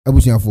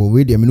abusuafo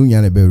we dey me no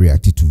nya na be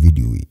react to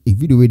video we. A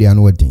video we dey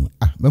an wording.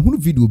 Me hunu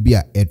video bi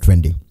a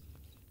trending.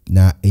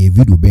 Na a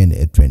video be na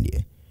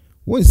trending.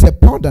 Won say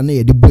powder na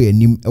ye de boy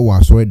anim e wa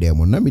asore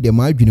dem na me de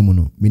ma adwene mu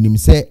no menim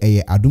say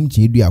eye Adom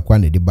Kyei dua akwa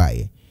na de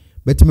baaye.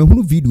 But me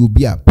hunu video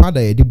bi a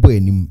powder ye de boy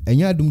anim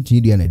enya Adom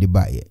Kyei dua na de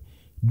baaye.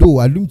 Do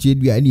Adom Kyei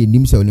dua na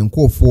anim say ne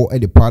nkofo e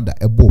de powder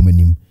e bo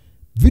manim.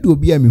 Video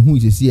bi a me hu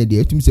sese ye de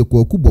etum se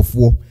kwaku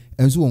bofo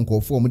enso won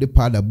nkofo mo de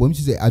powder bom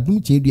sese Adom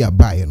Kyei dua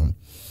baaye no.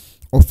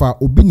 Ofa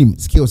obinim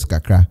skills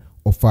kakra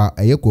ofa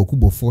eye kwaku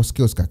bofo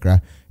skills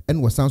kakra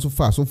and was sound so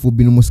far so for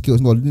binom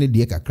skills no de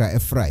de kakra e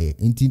fraye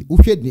nti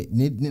wohwe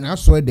ne na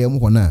so dem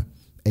ho na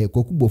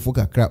kwaku bofo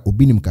kakra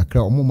obinim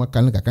kakra omo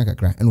maka ne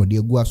kakra and de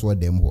egu aso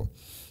dem ho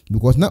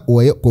because na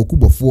oye kwaku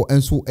bofo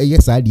enso eye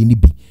saade ni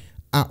bi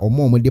a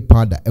omo de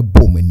powder e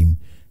bom anim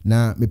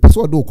na me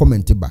pese do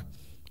comment ba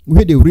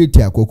wohwe de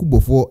rate a kwaku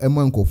bofo e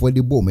man nkofo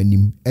de bom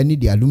anim ene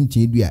de Adom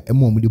Kyei dua e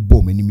mo de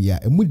bom anim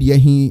ya emu de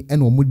hin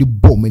ene omo de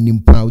bom anim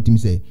pa utim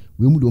say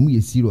we mu de omo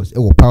ye serious e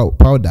wo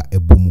powder e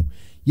bomu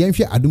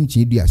yenhwe Adom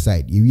Kyei dua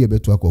side ye wi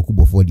beto kwaku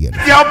bofo de no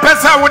your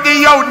person with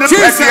the yo ne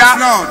pesia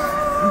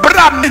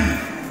bram ene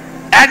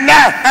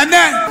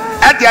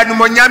e de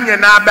anumonyam nye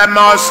na be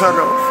ma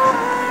osoro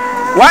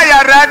why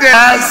you ready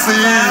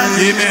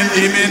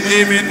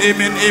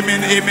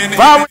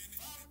amen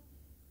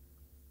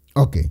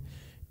okay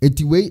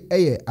eti we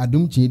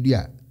Adom Kyei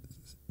dua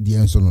de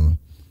enso no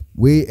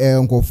we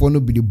nkofo no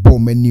bi de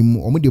bom anim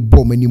omo de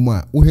bom anim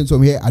a wo hen so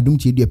me Adom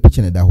Kyei dua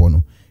picture na da ho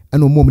no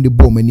ena omo de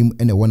bom anim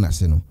ena wona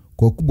se no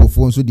kwaku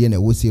bofo nso de na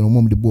wo se no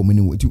omo de bom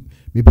anim eti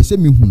me pese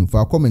me hunu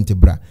fa comment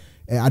bra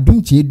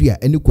Adom Kyei dua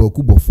ene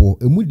kwaku bofo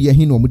emu de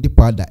hin na omo de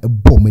powder e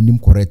bom anim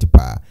correct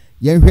pa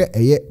yenhwe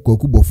eye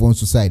kwaku bofo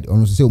nso side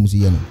ono so se omo se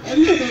ye no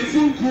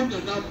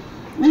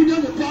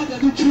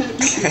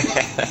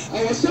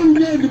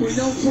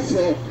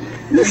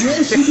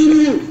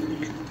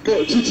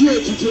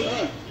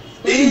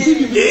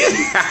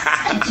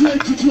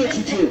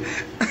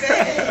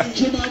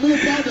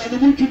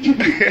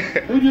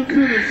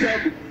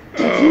Oh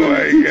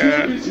my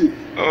God.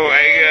 Oh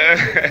my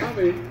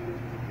God.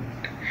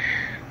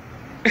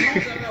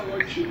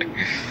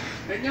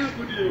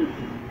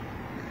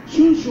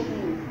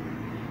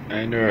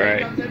 I know,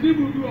 right?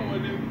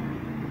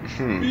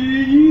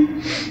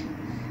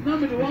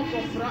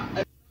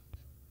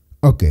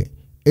 Okay.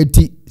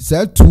 Eti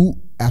sa tu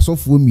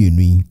asofo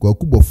mienu yi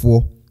kwaku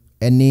bofo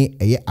ene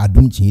eye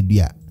Adom Kyei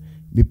dua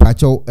bi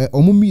pacho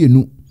omo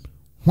mienu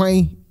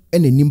hwan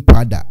ene nim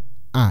powder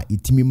a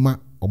itimi ma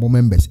omo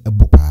members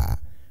ebopa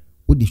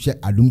wo de hwe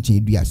Adom Kyei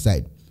dua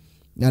side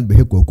na be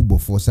hwe kwaku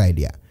bofo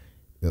side ya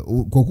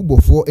kwaku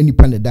bofo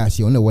enipa ne da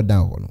ase ona wodan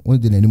ho no won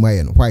de nanim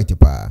aye no white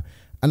pa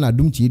ana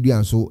Adom Kyei dua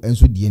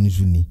enso de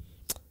ensu ni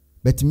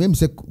but mem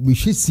se we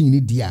hwe sin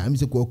ni dia am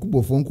se kwaku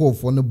bofo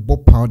nkofo no bo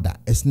powder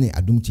esne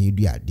Adom Kyei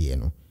dua de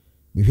no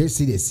me hwe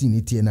see the sin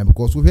ni tie na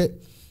because we hwe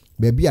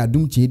baby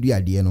Adom Kyei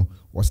dua de no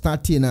o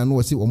start na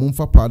no se o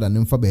mfa powder ne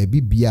mfa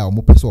baby bia o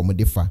mo pese o mo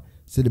de fa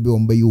se de be o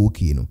mba ye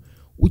okay no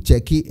u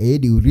check e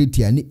de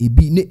rate ani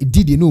ebi ne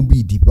didi no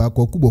bi di ba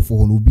kwaku bofo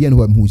ho no bi an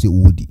ho am hu se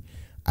wodi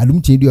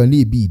Adom Kyei dua na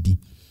ebi di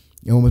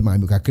e mo ma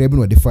kakra bi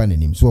no de fa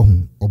nanim so ho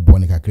obo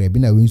ne kakra bi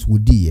na we nso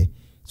wodi ye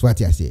so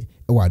ati ase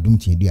e wa Adom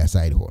Kyei dua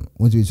side ho no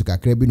won so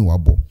kakra bi no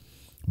wabo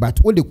but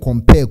what they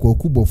compare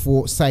kwaku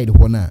bofo side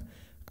ho na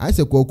I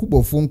say kwaku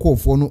bofo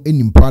nkofo no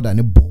enim powder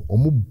ne bo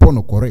omo bo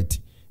no correct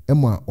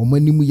ema omo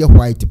anim ye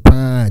white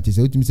pa ti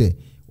say utimi say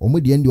omo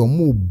de ndi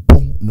omo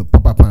bo no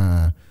papa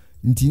pa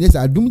nti ne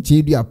say Adom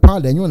Kyei dua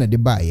powder nyo na de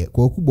baaye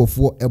kwaku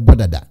bofo e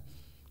bodada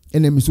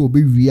ena mi so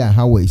obe wi a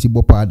hawa isi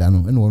bo powder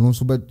no ena ono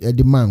so be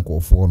de man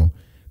nkofo no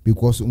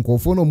because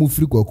nkofo no mo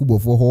free kwaku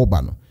bofo ho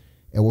ba no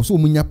e wo so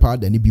munya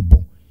powder ne bi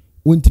bo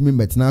wontimi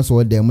metena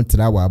so dem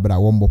tra wa abra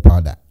wo mbo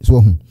powder so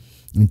hu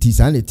nti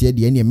sa na tie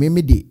de ene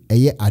meme de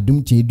eye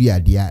Adom Kyei dua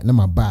de a na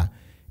maba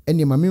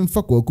ene ma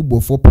memfa kwaku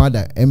bofo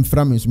powder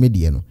emfra me so me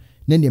de no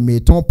na ne me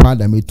ton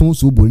powder me ton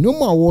so bo no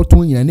ma wo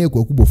ton nyina na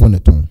kwaku bofo ne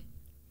ton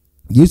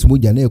Yesu mo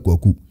ja na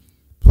kwaku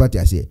so ati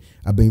ase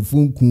abenfu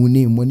nku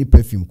ne money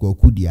perfume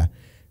kwaku dia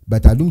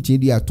but Adom Kyei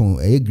dua ton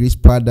eye grace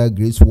powder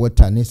grace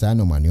water ne sa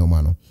no ma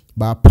no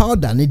ba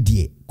powder ne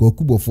de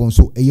kwaku bofo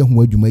so eye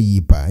ho adwuma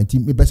yi pa nti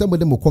me pese mo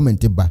de mo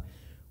comment ba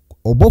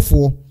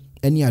Obofour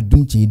ene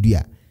Adom Kyei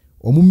dua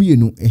omo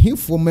mienu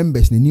ehefo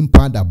members ne nim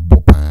powder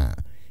bopa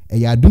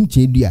eye Adom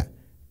Kyei dua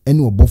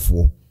ene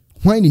Obofour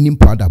hwan ne nim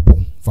powder bo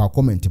fa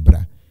comment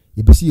bra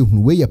ye pese ye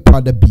hunu we ye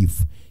powder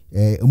beef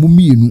omo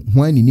mienu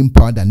hwan ne nim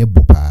powder ne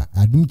bopa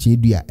Adom Kyei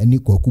dua ene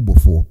kwaku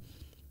bofo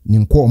ne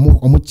nko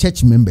omo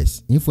church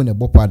members ehefo ne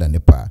bo powder ne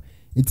pa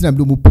ntina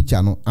bi mo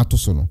picture no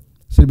atoso no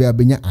se be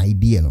abenya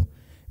idea no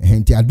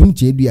nti Adom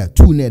Kyei dua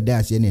tu na da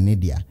ase ne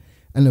dia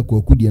ana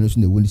kwaku dia no so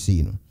na woni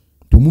sei no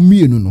to mo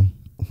mienu no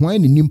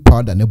hwan ne nim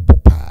powder ne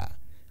bopa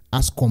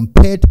as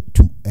compared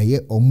to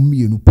eye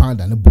omumienu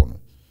powder ne bono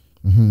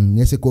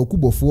nyese kwaku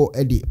bofo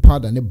e de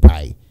powder ne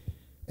buy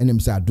enem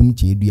se Adom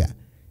Kyei dua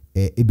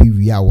ebi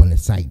wi a won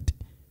side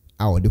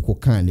a wo de ko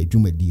kan na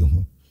dwumadi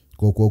ho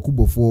kwaku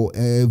bofo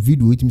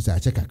video itimi sa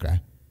che kakra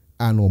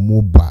ano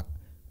mo ba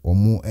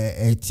omo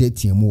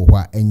tietie mu ho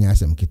a enya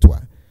asem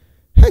ketwa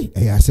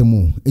hey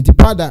asemu enti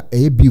powder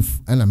beef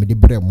ana me de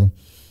brɛ mo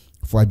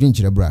for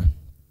adwenkyerɛ bra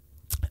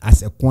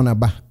as a corner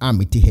ba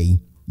amete hey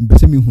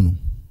mbese mi hunu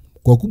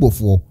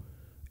Obofour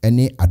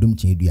ene Adom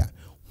Kyei dua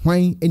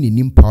hwan ene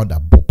nim powder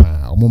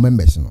bopa omo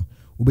members no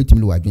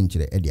obetimi le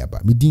wadwenkyerɛ e de aba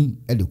medin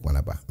e de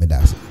corner ba me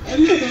da ase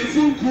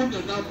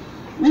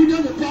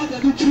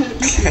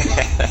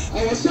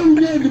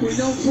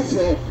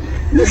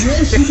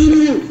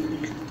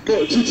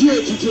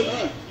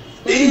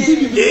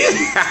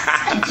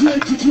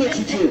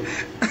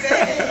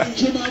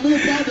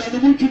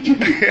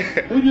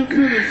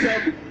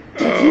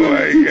Oh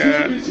my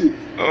God.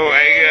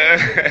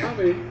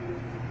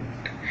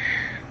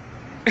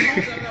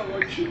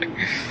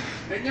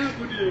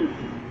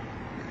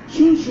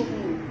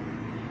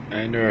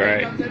 I know,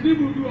 right?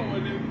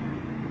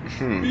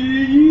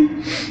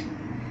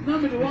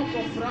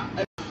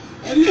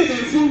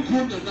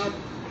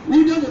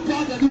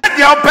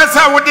 Your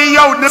person with the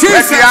young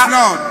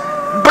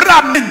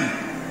Bram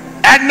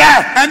and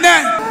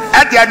then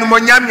at the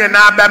Animonium and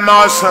Abba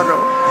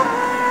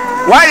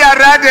why are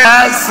ready?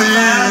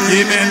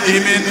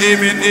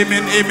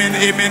 Amen.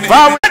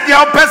 But with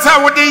your person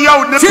with the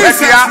young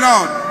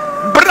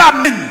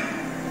Bram and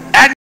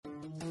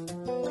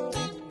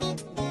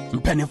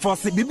Pennyfor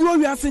se bibi o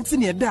wi asenti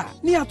ne da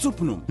ne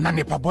atopnum na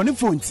ne pabone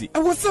fonti e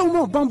wo se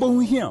wo bambo hu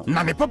hia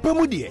na ne papa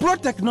mu de Pro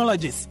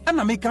Technologies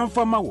ana me kan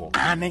fama wo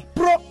ane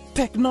Pro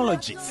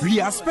Technologies.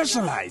 We are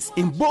specialized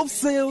in both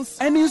sales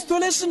and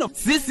installation of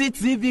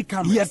CCTV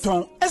cameras.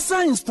 Yeton,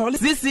 esa install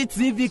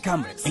CCTV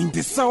cameras in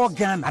the South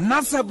Ghana and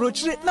NASA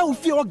brochure na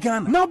ufi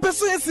Ghana. Now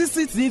pursue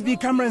CCTV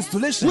camera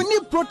installation. We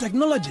need Pro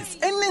Technologies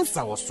and in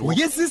South. We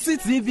get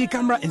CCTV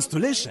camera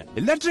installation,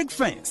 electric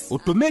fence,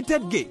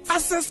 automated gate,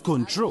 access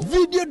control,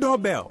 video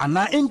doorbell, and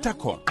our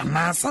intercom, and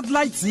our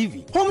satellite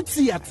TV, home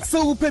theater,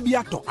 so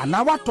upebiato, and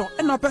our water,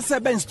 and our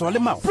pesebe install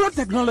them out. Pro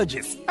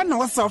Technologies and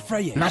our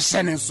software. Na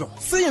shenenso.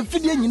 Say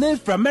Fidya nyina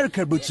from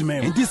America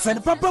brochime and this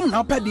and papa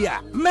na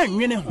pedia man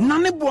nwene ho na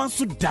ne bo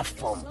anso da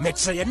form me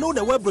kire ye know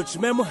the web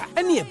brochime mu ha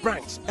ene e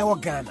branch e wo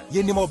Ghana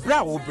ye ni mo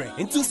bra wo bre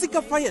into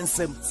sika fire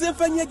nsem se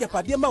fanya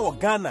japade ma wo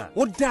Ghana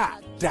wo da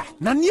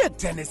na ne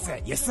tene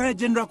se ye san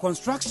general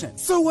construction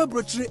so web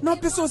brochire na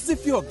peso si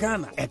fi o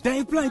Ghana e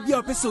dan plan bi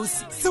o peso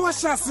si se wa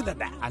sha se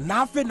dada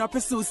ana afi na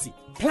peso si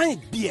plan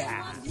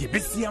bia ye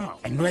besi ama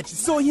eno achi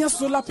so here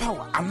solar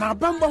power ana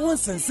bamba ho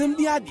nsensem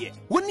bi ade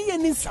woni ye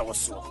ni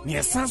nsawoso ne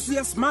esanso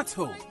ye smart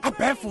home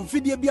abɛ from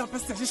video bi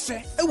apese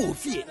hyehyɛ e wo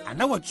fie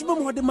ana watwuma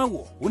mo de ma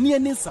wo woni ye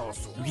ni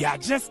nsawoso we are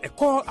just a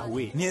call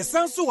away ne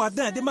esanso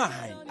wadan de ma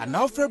han ana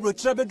ofre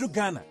brochira bedu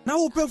Ghana na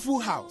wo pay full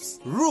house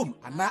room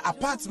ana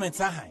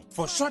apartment ahan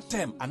for short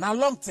term ana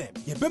long term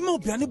ye be ma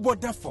obiane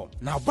border form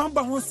na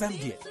bamba ho nsem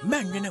de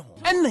manwene ho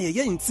enna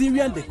ye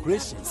interior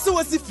decoration so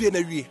wasi fie na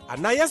wie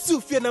ana yesu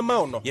fie na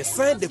ma no ye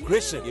sign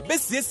decoration ye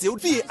besiesie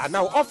fie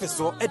ana office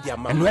so e de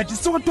ama eno edi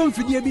so tom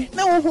fidie bi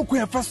na wo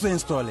hokwa fa so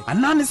install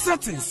ana ne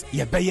settings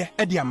ye beye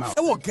e de ama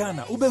e wo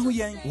Ghana wo behu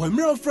yen wo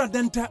mre ofra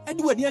denta e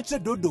de wani ache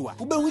dodoa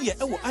wo behu ye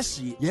e wo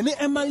ahie ye ne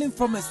Emerlin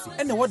Pharmacy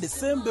e na wo the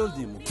same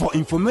building. For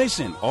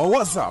information or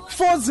WhatsApp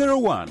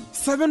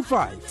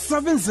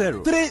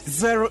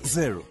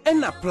 401-7570-300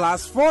 and a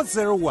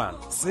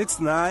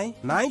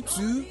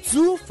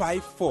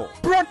 +401-6992-254.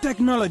 Pro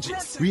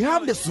Technologies. We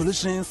have the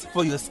solutions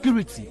for your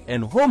security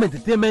and home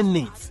entertainment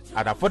needs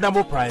at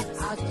affordable prices.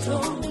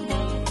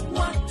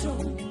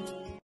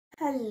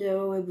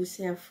 Hello,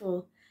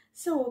 Ebusiafo.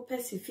 So,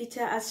 Percy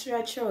Fita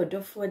Asracha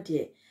Obofour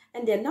dear,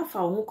 and then now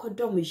for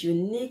Wokodom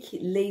unique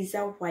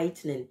laser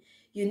whitening.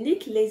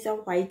 Unique laser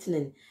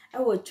whitening.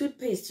 Our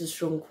toothpaste to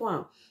strong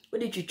kwa.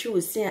 What did you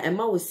choose saying? And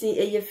ma was saying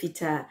eye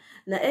fita.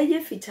 Na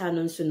eye fita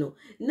non sono.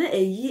 Na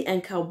ye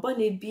and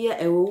carbonate beer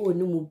a wo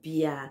no mu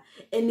beer.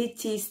 Any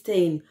tea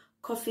stain,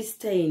 coffee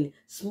stain,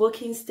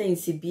 smoking stain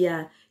si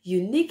beer.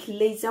 Unique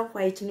laser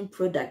whitening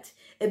product.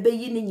 Ebe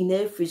yini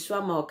nyina free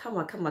swama o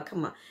kama.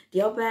 The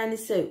obani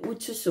say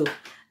utu so.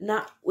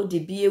 Na o de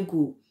be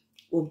gu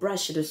o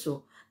brush the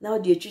so. Now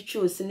the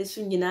chuchu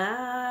sinisu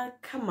nyina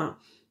kama.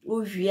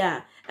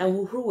 Uvia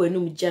and who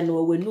wenum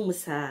January wenum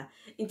sa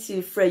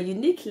into for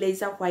unique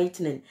laser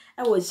whitening.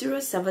 I was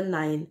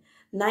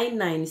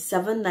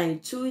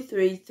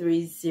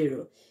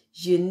 079-9979-2330.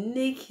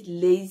 Unique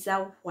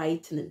laser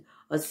whitening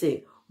or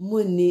say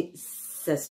Muni ses.